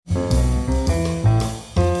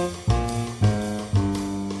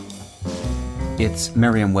It's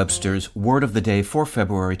Merriam-Webster's Word of the Day for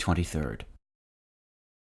February 23rd.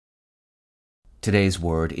 Today's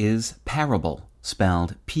word is parable,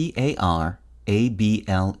 spelled P-A-R-A-B-L-E.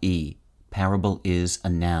 Parable is a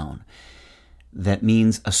noun. That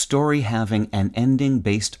means a story having an ending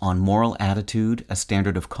based on moral attitude, a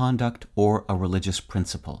standard of conduct, or a religious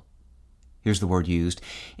principle. Here's the word used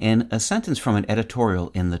in a sentence from an editorial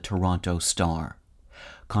in the Toronto Star.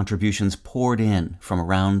 Contributions poured in from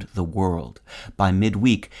around the world. By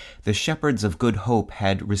midweek, the Shepherds of Good Hope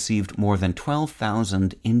had received more than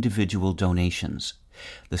 12,000 individual donations.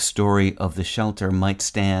 The story of the shelter might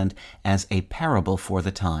stand as a parable for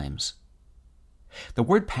the times. The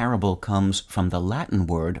word parable comes from the Latin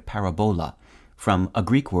word parabola, from a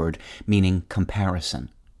Greek word meaning comparison.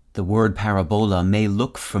 The word parabola may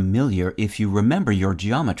look familiar if you remember your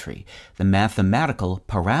geometry. The mathematical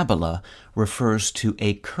parabola refers to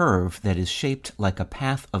a curve that is shaped like a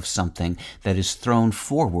path of something that is thrown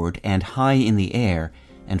forward and high in the air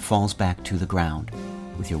and falls back to the ground.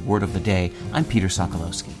 With your Word of the Day, I'm Peter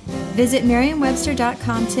Sokolowski. Visit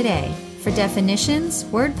Merriam-Webster.com today for definitions,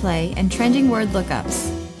 wordplay, and trending word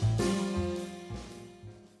lookups.